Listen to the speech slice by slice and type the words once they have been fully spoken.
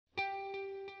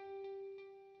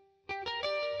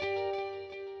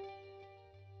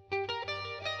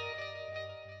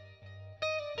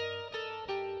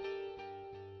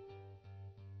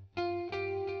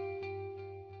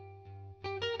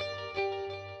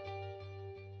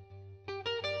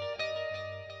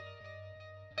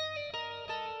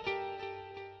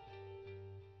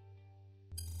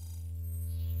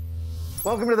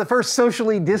Welcome to the first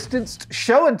socially distanced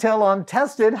show and tell on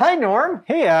Tested. Hi, Norm.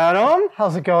 Hey, Adam.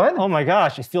 How's it going? Oh my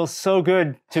gosh, it feels so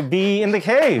good to be in the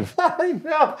cave. I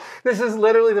know. This is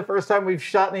literally the first time we've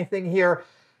shot anything here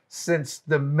since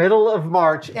the middle of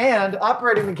March. And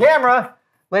operating the camera,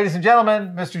 ladies and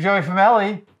gentlemen, Mr. Joey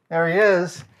Fameli. There he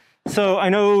is. So I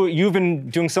know you've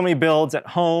been doing so many builds at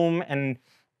home, and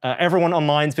everyone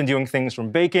online's been doing things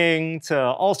from baking to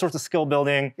all sorts of skill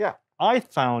building. Yeah. I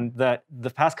found that the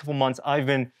past couple months I've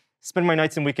been spending my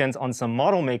nights and weekends on some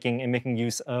model making and making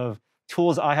use of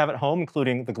tools I have at home,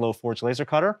 including the Glowforge laser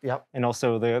cutter, and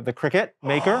also the Cricut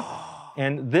maker.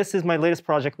 And this is my latest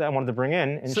project that I wanted to bring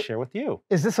in and share with you.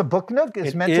 Is this a book nook?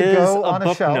 It's meant to go on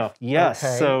a shelf? Nook. Yes.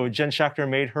 Okay. So Jen Schachter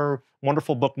made her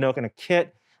wonderful book nook in a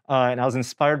kit, and I was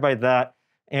inspired by that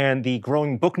and the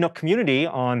growing book nook community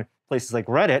on places like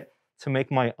Reddit to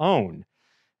make my own.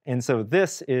 And so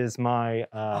this is my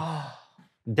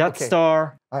Death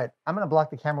Star. All right, I'm gonna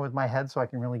block the camera with my head so I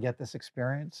can really get this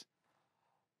experience.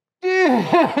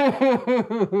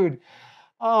 Dude!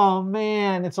 Oh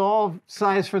man, it's all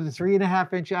size for the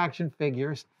 3.5-inch action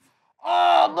figures.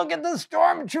 Oh, look at the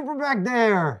Stormtrooper back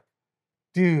there.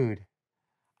 Dude,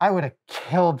 I would have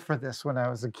killed for this when I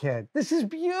was a kid. This is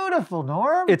beautiful,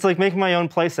 Norm. It's like making my own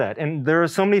playset. And there are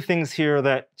so many things here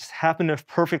that just happen to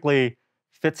perfectly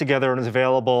fit together and is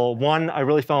available. One, I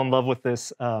really fell in love with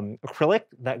this acrylic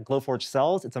that Glowforge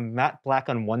sells. It's a matte black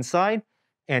on one side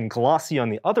and glossy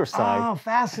on the other side. Oh,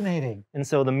 fascinating. And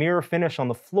so the mirror finish on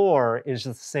the floor is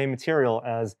just the same material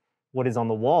as what is on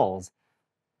the walls.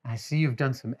 I see you've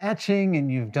done some etching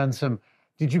and you've done some,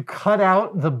 did you cut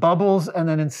out the bubbles and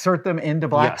then insert them into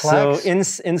black Plex? So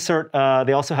insert,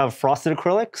 they also have frosted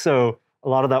acrylic. So a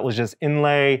lot of that was just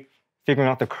inlay, figuring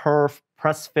out the curve,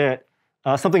 press fit.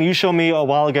 Something you showed me a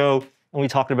while ago when we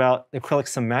talked about acrylic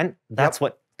cement, that's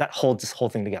what that holds this whole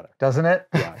thing together. Doesn't it?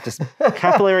 Yeah, just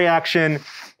capillary action.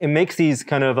 It makes these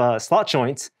kind of slot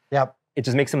joints. Yep. It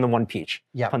just makes them the one piece.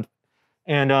 Yeah.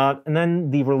 And then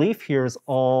the relief here is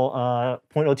all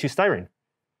 0.02 styrene.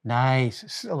 Nice.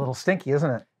 It's a little stinky,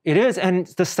 isn't it? It is, and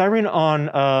the styrene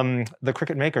on the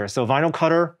Cricut maker. So vinyl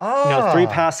cutter, 3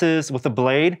 passes with the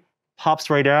blade, pops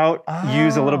right out.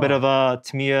 Use a little bit of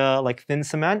Tamiya like thin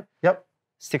cement. Yep.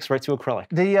 Sticks right to acrylic.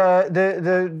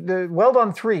 The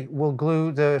Weld-On 3 will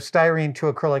glue the styrene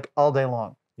to acrylic all day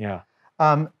long. Yeah.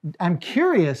 I'm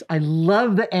curious. I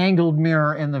love the angled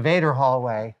mirror in the Vader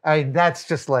hallway. That's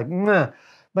just like, meh.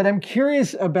 But I'm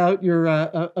curious about your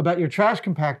trash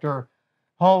compactor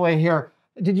hallway here.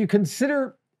 Did you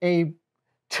consider a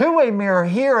two-way mirror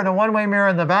here and a one-way mirror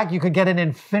in the back? You could get an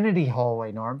infinity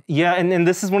hallway, Norm. Yeah, and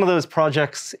this is one of those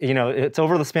projects, you know, it's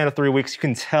over the span of 3 weeks. You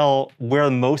can tell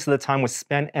where most of the time was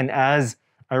spent. And as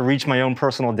I reach my own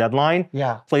personal deadline,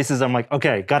 places I'm like,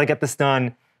 okay, got to get this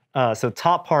done. So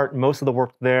top part, most of the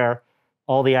work there,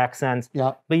 all the accents.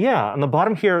 Yeah. But yeah, on the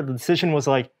bottom here, the decision was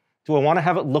like, do I want to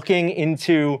have it looking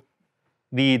into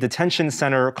the detention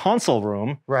center console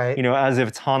room? Right. You know, as if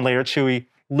it's Han, Leia, Chewie,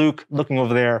 Luke looking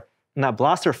over there in that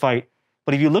blaster fight.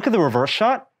 But if you look at the reverse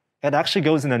shot, it actually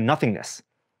goes into nothingness.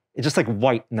 It's just like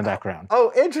white in the background.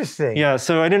 Oh, interesting. Yeah,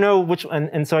 so I didn't know which,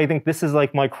 and so I think this is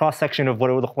like my cross-section of what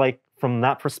it would look like from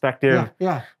that perspective.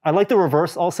 Yeah. I like the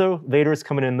reverse also. Vader's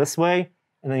coming in this way,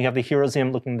 and then you have the Heroes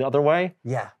Hymn looking the other way.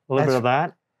 Yeah. A little bit of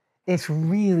that. It's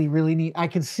really, really neat. I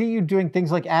can see you doing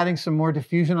things like adding some more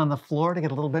diffusion on the floor to get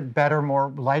a little bit better,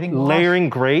 more lighting. Layering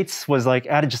grates was like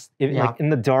added just like in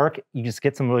the dark, you just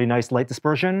get some really nice light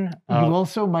dispersion. You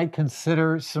also might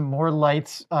consider some more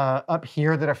lights up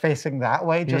here that are facing that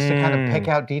way, just to kind of pick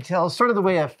out details, sort of the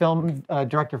way a film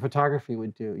director of photography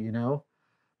would do, you know?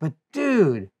 But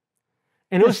dude.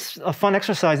 And it was a fun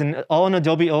exercise, and all in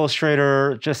Adobe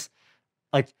Illustrator, just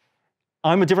like,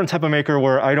 I'm a different type of maker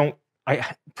where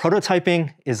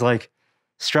prototyping is like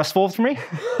stressful for me.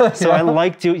 So I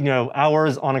like to,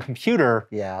 hours on a computer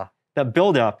that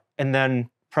build up and then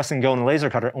press and go in the laser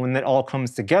cutter. And when that all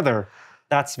comes together,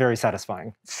 that's very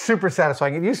satisfying. Super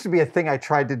satisfying. It used to be a thing I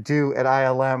tried to do at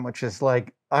ILM, which is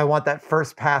like, I want that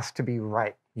first pass to be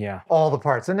right. Yeah. All the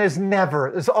parts. And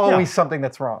there's always something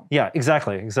that's wrong. Yeah,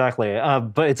 exactly.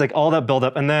 But it's like all that build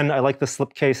up. And then I like the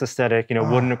slipcase aesthetic,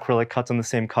 wooden acrylic cuts on the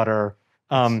same cutter.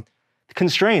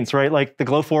 Constraints, right? Like the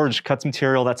Glowforge cuts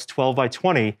material that's 12 by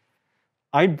 20.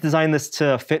 I designed this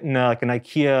to fit in like an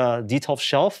IKEA detail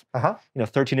shelf,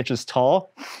 13 inches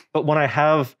tall. But when I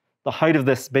have the height of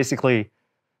this basically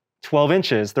 12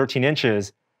 inches, 13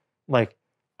 inches, like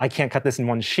I can't cut this in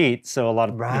one sheet. So a lot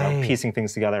of piecing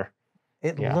things together.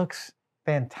 It looks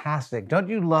fantastic. Don't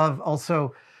you love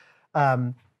also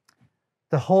the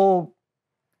whole,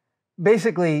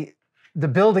 basically the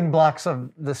building blocks of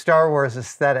the Star Wars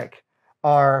aesthetic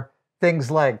are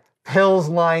things like pills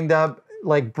lined up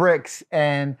like bricks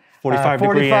and 45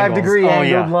 degree angles.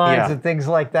 angled Oh, lines yeah. and things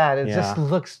like that. It Yeah. just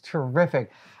looks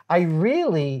terrific. I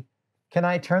really, can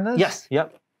I turn this? Yes,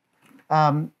 yep.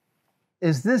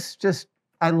 Is this just,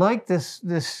 I like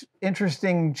this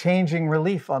interesting changing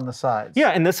relief on the sides. Yeah,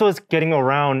 and this was getting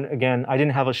around, again, I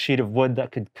didn't have a sheet of wood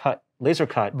that could cut, laser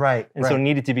cut. Right, And so it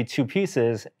needed to be 2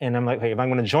 pieces. And I'm like, hey, if I'm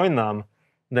gonna join them,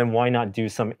 then why not do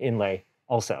some inlay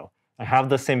also? I have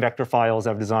the same vector files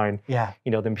I've designed, Yeah.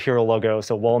 you know, the Imperial logo,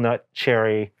 so walnut,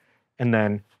 cherry, and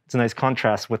then it's a nice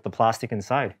contrast with the plastic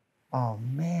inside. Oh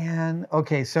man.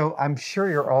 Okay, so I'm sure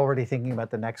you're already thinking about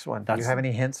the next one. Do you have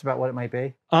any hints about what it might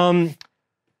be?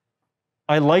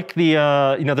 I like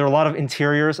the, you know, there are a lot of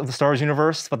interiors of the Star Wars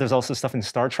universe, but there's also stuff in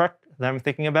Star Trek that I'm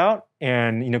thinking about.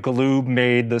 And, you know, Galoob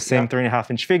made the same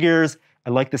 3.5-inch figures. I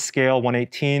like the scale,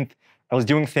 1/18. I was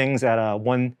doing things at a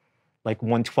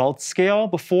 1/12 scale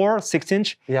before,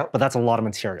 6-inch, but that's a lot of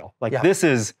material. Like this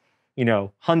is, you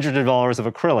know, hundreds of dollars of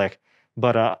acrylic,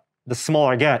 but the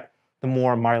smaller I get, the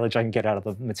more mileage I can get out of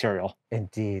the material.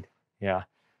 Indeed. Yeah.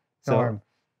 So Norm,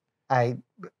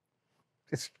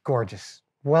 it's gorgeous.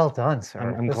 Well done, sir.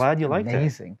 I'm glad you liked it.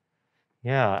 Amazing.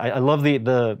 Yeah, I love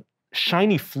the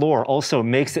shiny floor also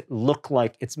makes it look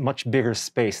like it's much bigger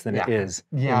space than it is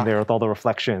in there with all the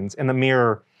reflections. And the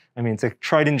mirror, I mean, it's a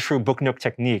tried and true Book Nook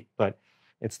technique, but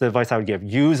it's the advice I would give.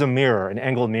 Use a mirror, an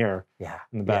angled mirror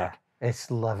in the back. Yeah,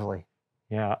 it's lovely.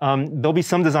 Yeah, there'll be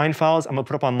some design files I'm gonna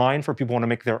put up online for people who want to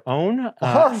make their own.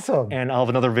 Awesome. And I'll have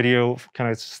another video kind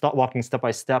of walking step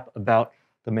by step about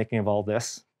the making of all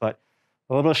this. But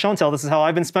a little bit of show and tell, this is how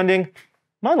I've been spending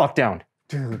my lockdown.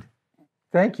 Dude,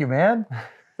 thank you, man.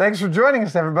 Thanks for joining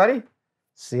us, everybody.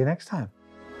 See you next time.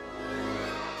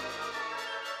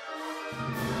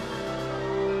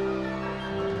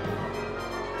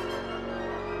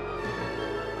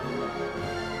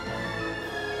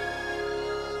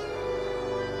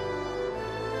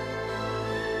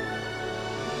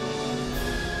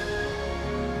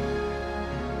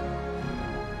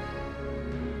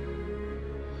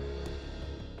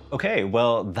 Okay,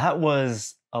 well, that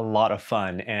was a lot of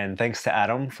fun, and thanks to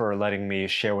Adam for letting me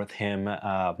share with him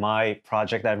my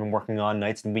project that I've been working on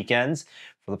nights and weekends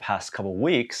for the past couple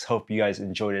weeks. Hope you guys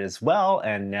enjoyed it as well,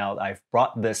 and now that I've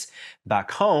brought this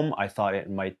back home, I thought it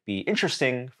might be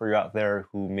interesting for you out there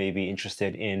who may be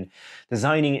interested in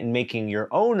designing and making your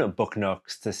own book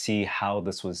nooks to see how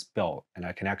this was built, and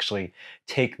I can actually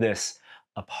take this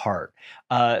apart.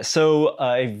 If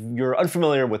you're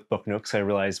unfamiliar with book nooks, I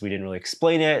realize we didn't really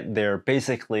explain it. They're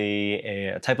basically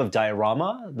a type of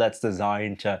diorama that's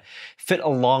designed to fit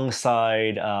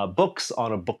alongside books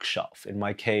on a bookshelf. In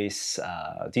my case,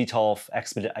 Detolf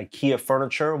Expedite IKEA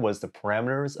furniture was the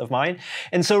parameters of mine.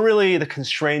 And so really the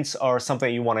constraints are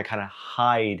something you want to kind of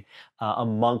hide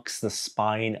amongst the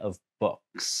spine of books.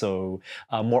 So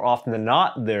more often than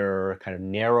not, they're kind of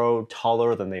narrow,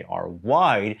 taller than they are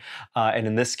wide. And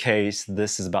in this case,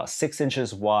 this is about 6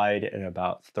 inches wide and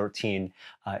about 13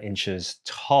 inches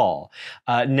tall.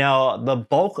 Now, the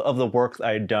bulk of the work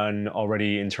I had done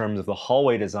already in terms of the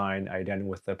hallway design, I had done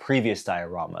with the previous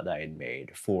diorama that I had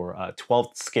made for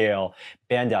 12th scale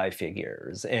Bandai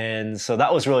figures. And so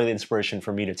that was really the inspiration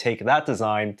for me to take that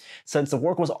design, since the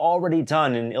work was already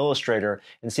done in Illustrator,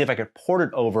 and see if I could port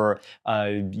it over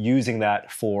using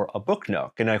that for a book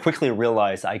nook. And I quickly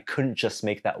realized I couldn't just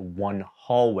make that one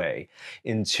hallway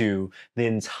into the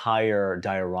entire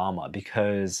diorama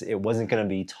because it wasn't going to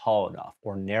be tall enough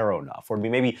or narrow enough, or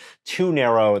maybe too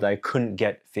narrow that I couldn't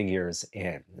get figures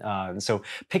in. So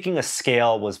picking a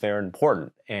scale was very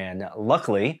important. And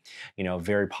luckily, you know,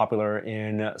 very popular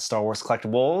in Star Wars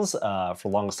collectibles for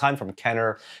the longest time, from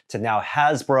Kenner to now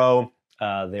Hasbro.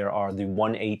 There are the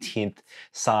 1/18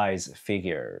 size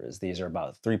figures. These are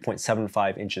about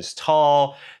 3.75 inches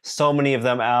tall. So many of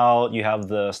them out. You have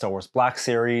the Star Wars Black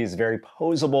Series, very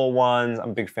posable ones.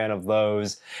 I'm a big fan of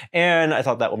those. And I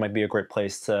thought that might be a great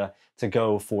place to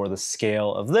go for the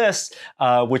scale of this,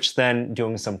 which then,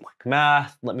 doing some quick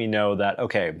math, let me know that,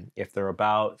 okay, if they're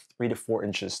about 3 to 4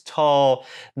 inches tall,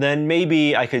 then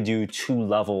maybe I could do 2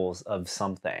 levels of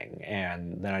something.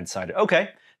 And then I decided, okay,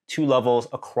 2 levels,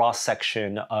 a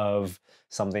cross-section of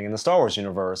something in the Star Wars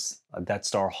universe, a Death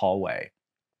Star hallway.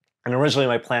 And originally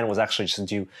my plan was actually just to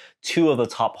do 2 of the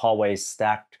top hallways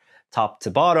stacked top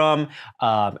to bottom.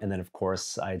 And then of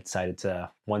course I decided to,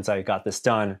 once I got this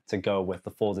done, to go with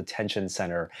the full detention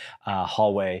center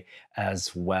hallway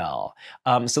as well.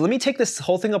 So let me take this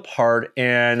whole thing apart,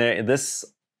 and this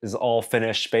is all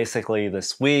finished basically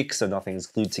this week, so nothing's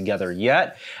glued together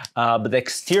yet. But the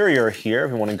exterior here,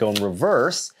 if you want to go in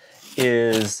reverse,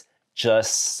 is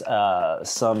just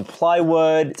some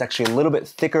plywood. It's actually a little bit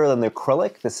thicker than the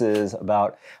acrylic. This is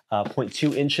about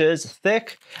 0.2 inches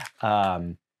thick.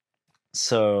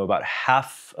 So about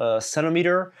half a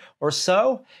centimeter or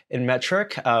so in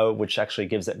metric, which actually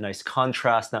gives it nice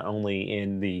contrast, not only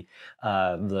in the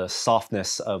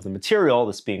softness of the material,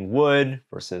 this being wood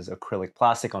versus acrylic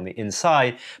plastic on the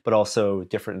inside, but also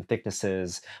different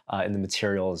thicknesses in the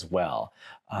material as well.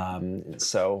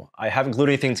 So I haven't glued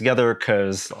anything together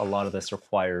because a lot of this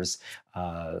requires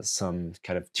some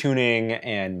kind of tuning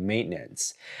and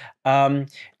maintenance. And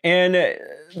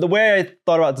the way I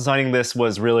thought about designing this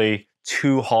was really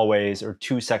two hallways or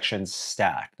two sections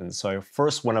stacked. And so I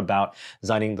first went about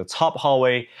designing the top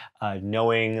hallway,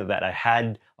 knowing that I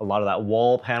had a lot of that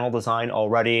wall panel design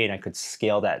already, and I could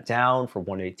scale that down for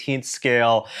 1/18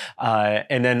 scale,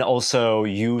 and then also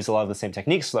use a lot of the same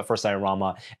techniques for that first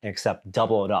diorama, except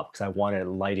double it up because I wanted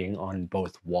lighting on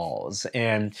both walls.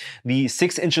 And the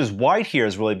 6 inches wide here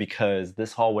is really because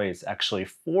this hallway is actually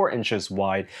 4 inches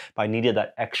wide, but I needed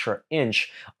that extra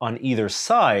inch on either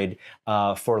side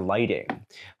for lighting.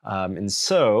 And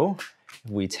so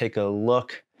if we take a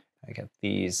look, I got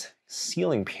these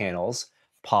ceiling panels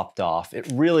popped off. It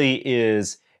really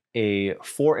is a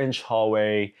 4-inch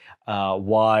hallway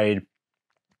wide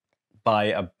by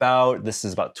about, this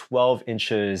is about 12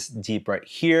 inches deep right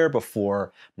here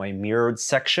before my mirrored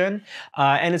section.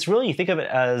 And it's really, you think of it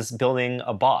as building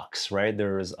a box, right?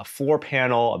 There's a floor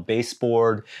panel, a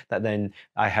baseboard, that then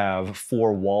I have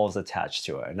 4 walls attached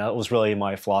to it. And that was really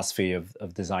my philosophy of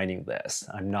designing this.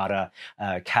 I'm not a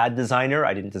CAD designer.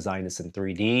 I didn't design this in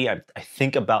 3D. I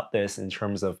think about this in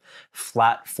terms of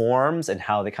flat forms and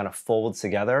how they kind of fold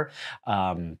together.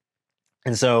 And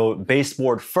so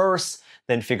baseboard first,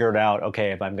 then figured out,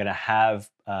 okay, if I'm gonna have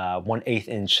 1/8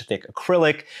 inch thick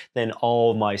acrylic, then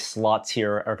all my slots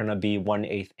here are gonna be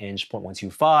 1/8 inch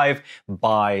 0.125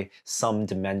 by some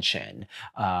dimension.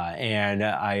 And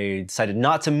I decided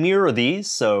not to mirror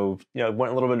these, so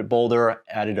went a little bit bolder,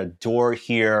 added a door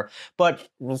here, but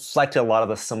reflected a lot of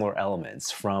the similar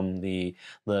elements from the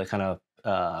kind of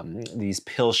these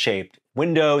pill-shaped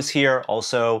windows here,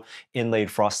 also inlaid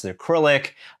frosted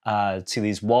acrylic, to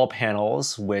these wall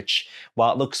panels, which,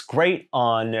 while it looks great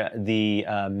on the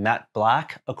matte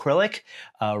black acrylic,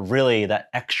 really that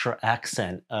extra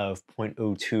accent of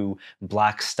 0.02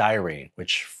 black styrene,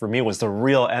 which for me was the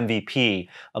real MVP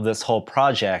of this whole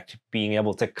project, being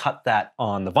able to cut that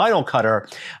on the vinyl cutter,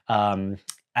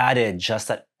 added just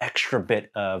that extra bit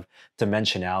of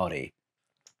dimensionality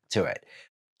to it.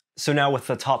 So now with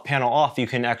the top panel off, you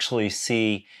can actually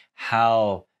see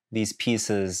how these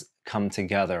pieces come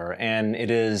together. And it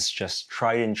is just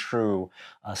tried and true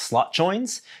slot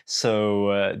joins.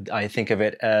 So I think of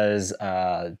it as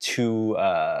two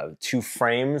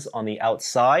frames on the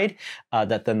outside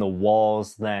that then the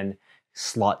walls then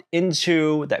slot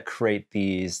into, that create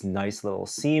these nice little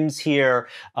seams here,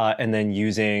 and then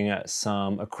using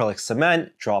some acrylic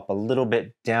cement, drop a little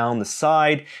bit down the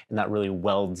side, and that really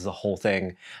welds the whole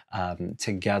thing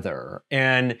together.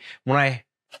 And when I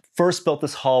first built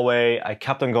this hallway, I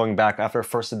kept on going back after I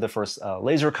first did the first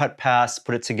laser cut pass,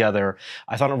 put it together.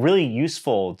 I found it really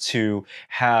useful to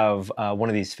have one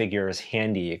of these figures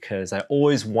handy because I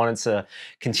always wanted to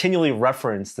continually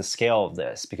reference the scale of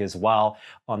this, because while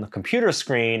on the computer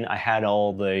screen, I had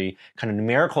all the kind of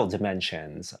numerical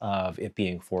dimensions of it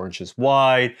being 4 inches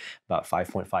wide, about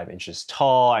 5.5 inches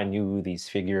tall. I knew these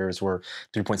figures were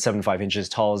 3.75 inches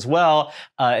tall as well.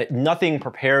 Nothing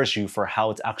prepares you for how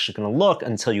it's actually going to look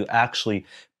until you actually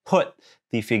put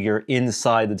the figure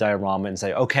inside the diorama and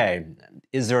say, okay,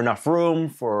 is there enough room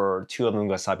for 2 of them to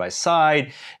go side by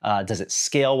side? Does it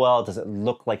scale well? Does it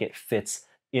look like it fits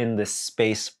in this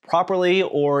space properly,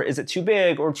 or is it too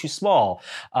big or too small?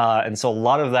 And so a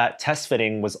lot of that test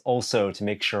fitting was also to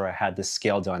make sure I had the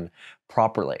scale done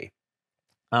properly.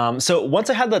 So once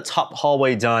I had the top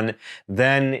hallway done,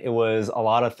 then it was a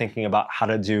lot of thinking about how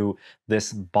to do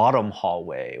this bottom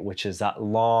hallway, which is that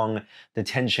long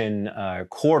detention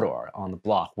corridor on the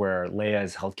block where Leia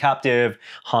is held captive,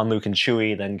 Han, Luke, and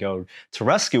Chewie then go to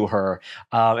rescue her.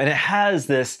 And it has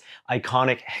this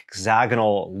iconic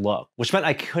hexagonal look, which meant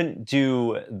I couldn't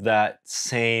do that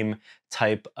same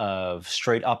type of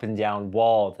straight up and down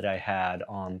wall that I had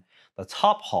on the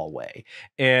top hallway.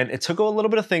 And it took a little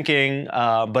bit of thinking,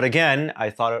 but again, I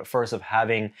thought at first of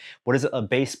having, what does a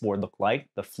baseboard look like?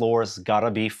 The floor's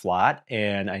gotta be flat,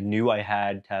 and I knew I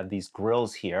had to have these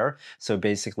grills here. So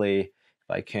basically, if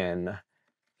I can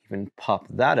even pop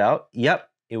that out, yep,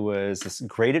 it was this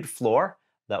graded floor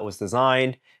that was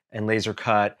designed and laser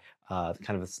cut, kind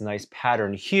of this nice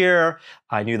pattern here.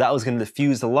 I knew that was gonna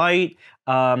diffuse the light.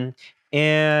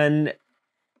 And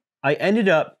I ended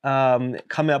up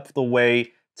coming up with a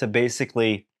way to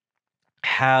basically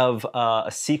have a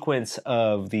sequence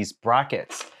of these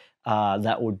brackets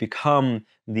that would become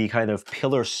the kind of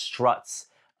pillar struts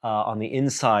on the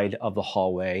inside of the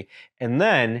hallway. And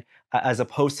then, as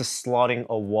opposed to slotting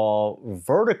a wall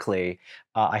vertically,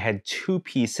 I had two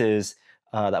pieces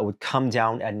that would come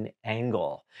down at an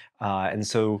angle. And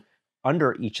so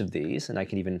under each of these, and I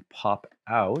can even pop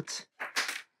out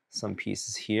some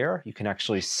pieces here, you can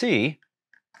actually see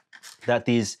that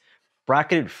these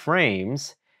bracketed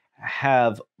frames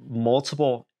have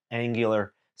multiple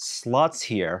angular slots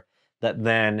here that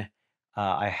then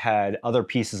I had other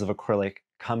pieces of acrylic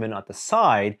come in at the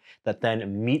side that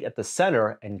then meet at the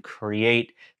center and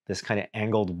create this kind of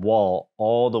angled wall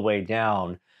all the way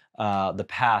down the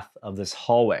path of this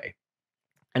hallway.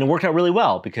 And it worked out really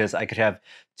well because I could have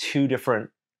two different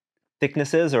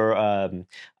thicknesses or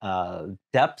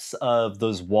depths of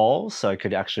those walls, so I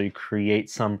could actually create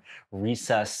some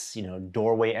recess,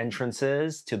 doorway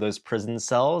entrances to those prison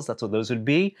cells. That's what those would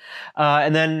be.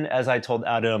 And then, as I told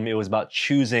Adam, it was about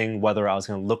choosing whether I was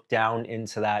going to look down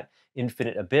into that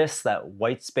infinite abyss, that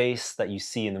white space that you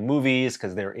see in the movies,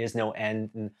 because there is no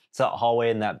end to that hallway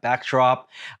in that backdrop,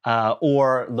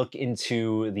 or look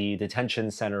into the detention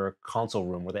center console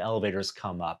room where the elevators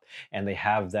come up and they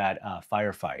have that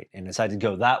firefight, and decided to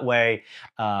go that way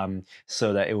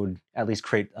so that it would at least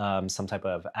create some type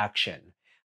of action.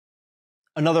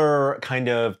 Another kind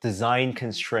of design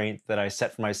constraint that I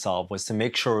set for myself was to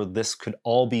make sure this could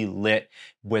all be lit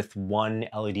with one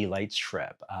LED light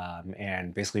strip,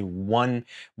 and basically one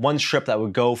strip that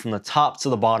would go from the top to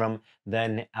the bottom,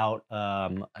 then out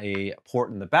a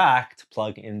port in the back to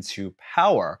plug into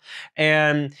power.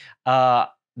 And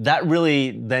that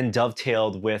really then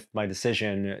dovetailed with my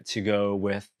decision to go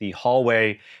with the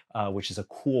hallway, which is a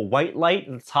cool white light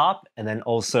at the top, and then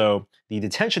also the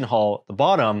detention hall at the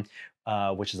bottom,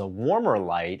 which is a warmer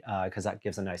light because that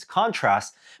gives a nice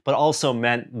contrast, but also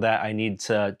meant that I need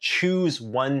to choose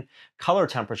one color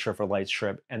temperature for light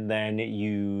strip and then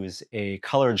use a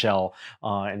color gel,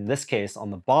 in this case on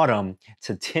the bottom,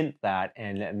 to tint that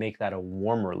and make that a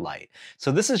warmer light.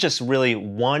 So this is just really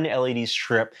one LED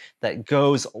strip that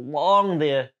goes along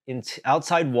the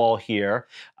outside wall here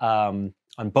on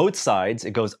both sides.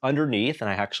 It goes underneath, and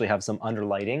I actually have some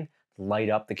underlighting light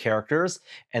up the characters,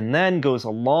 and then goes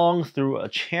along through a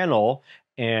channel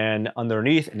and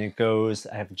underneath, and it goes,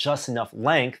 I have just enough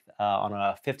length on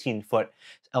a 15-foot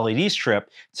LED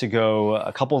strip to go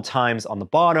a couple times on the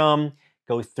bottom,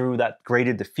 go through that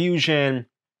graded diffusion,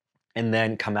 and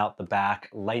then come out the back,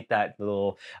 light that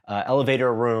little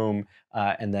elevator room,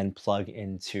 and then plug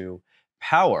into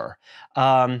power.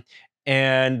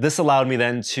 And this allowed me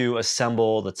then to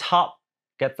assemble the top,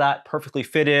 get that perfectly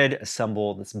fitted,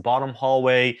 assemble this bottom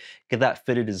hallway, get that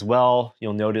fitted as well.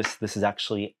 You'll notice this is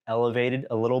actually elevated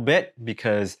a little bit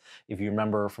because if you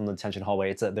remember from the detention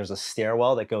hallway, there's a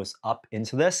stairwell that goes up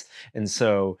into this. And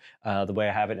so the way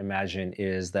I have it imagined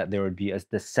is that there would be a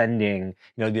descending,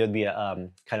 there would be a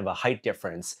kind of a height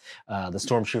difference. The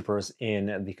stormtroopers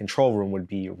in the control room would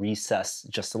be recessed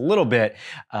just a little bit,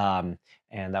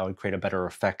 and that would create a better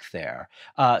effect there.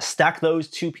 Stack those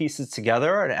two pieces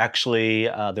together, and actually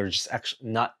they're just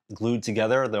not glued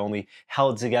together. They're only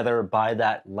held together by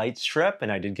that light strip,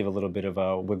 and I did give a little bit of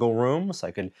a wiggle room so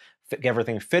I could get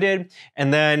everything fitted,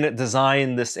 and then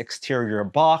design this exterior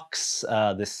box,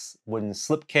 this wooden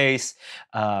slipcase,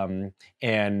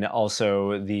 and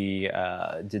also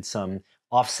did some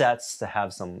offsets to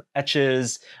have some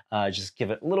etches, just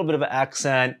give it a little bit of an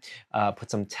accent,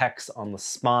 put some text on the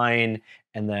spine,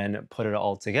 and then put it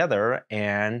all together,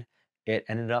 and it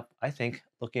ended up, I think,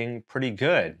 looking pretty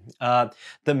good.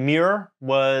 The mirror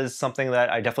was something that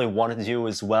I definitely wanted to do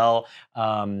as well,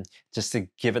 just to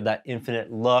give it that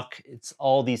infinite look. It's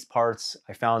all these parts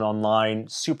I found online,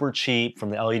 super cheap, from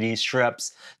the LED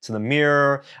strips to the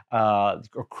mirror.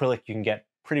 Acrylic you can get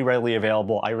pretty readily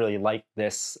available. I really like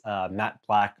this matte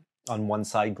black on one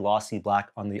side, glossy black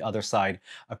on the other side,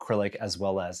 acrylic, as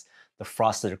well as the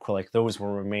frosted acrylic. Those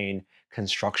will remain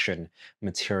construction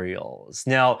materials.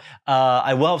 Now,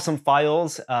 I will have some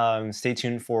files. Stay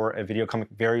tuned for a video coming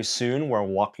very soon where I'll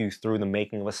walk you through the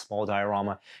making of a small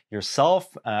diorama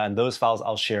yourself. And those files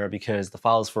I'll share because the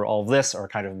files for all of this are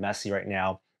kind of messy right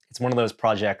now. It's one of those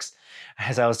projects,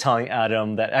 as I was telling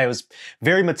Adam, that I was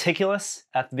very meticulous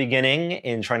at the beginning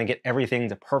in trying to get everything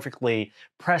to perfectly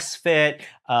press fit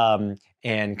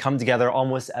and come together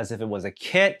almost as if it was a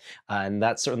kit. And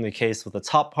that's certainly the case with the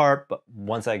top part. But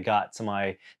once I got to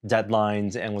my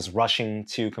deadlines and was rushing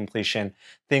to completion,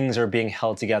 things are being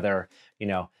held together,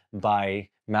 by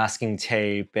masking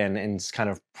tape and kind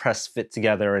of press fit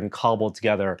together and cobbled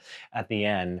together at the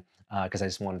end, because I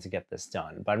just wanted to get this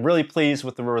done. But I'm really pleased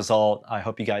with the result. I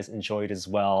hope you guys enjoyed as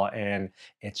well. And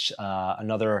it's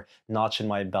another notch in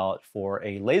my belt for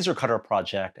a laser cutter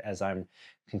project as I'm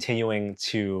continuing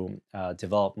to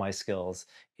develop my skills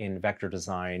in vector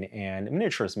design and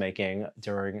miniatures making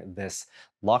during this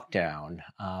lockdown.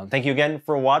 Thank you again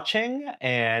for watching,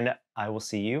 and I will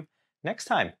see you next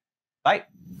time. Bye.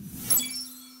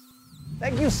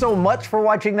 Thank you so much for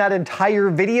watching that entire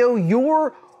video.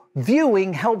 Your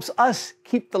viewing helps us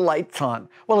keep the lights on.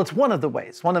 Well, it's one of the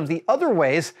ways. One of the other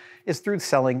ways is through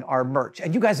selling our merch.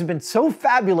 And you guys have been so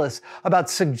fabulous about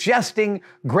suggesting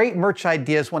great merch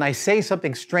ideas when I say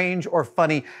something strange or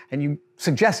funny, and you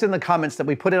suggest in the comments that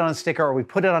we put it on a sticker or we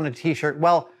put it on a t-shirt.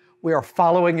 Well, we are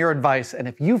following your advice. And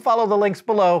if you follow the links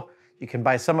below, you can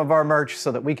buy some of our merch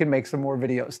so that we can make some more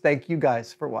videos. Thank you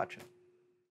guys for watching.